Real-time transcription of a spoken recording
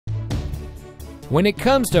When it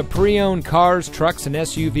comes to pre-owned cars, trucks, and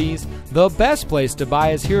SUVs, the best place to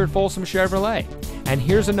buy is here at Folsom Chevrolet. And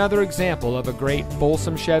here's another example of a great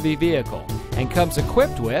Folsom Chevy vehicle, and comes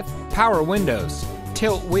equipped with power windows,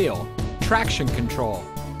 tilt wheel, traction control,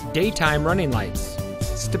 daytime running lights,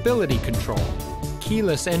 stability control,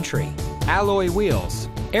 keyless entry, alloy wheels,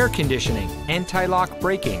 air conditioning, anti-lock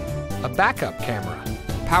braking, a backup camera,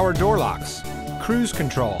 power door locks, cruise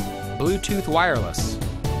control, Bluetooth wireless,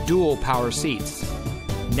 dual power seats,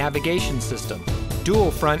 navigation system,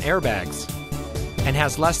 dual front airbags, and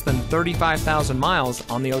has less than 35,000 miles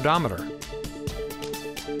on the odometer.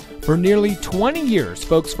 For nearly 20 years,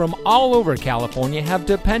 folks from all over California have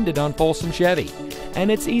depended on Folsom Chevy,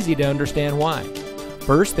 and it's easy to understand why.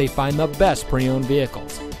 First, they find the best pre-owned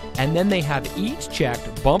vehicles, and then they have each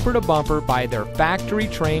checked bumper to bumper by their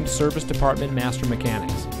factory-trained service department master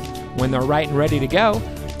mechanics. When they're right and ready to go,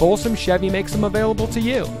 Folsom Chevy makes them available to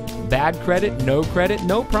you. Bad credit,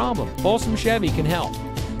 no problem. Folsom Chevy can help.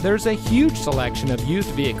 There's a huge selection of used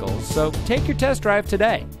vehicles, so take your test drive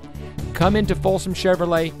today. Come into Folsom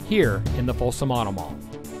Chevrolet here in the Folsom Auto Mall.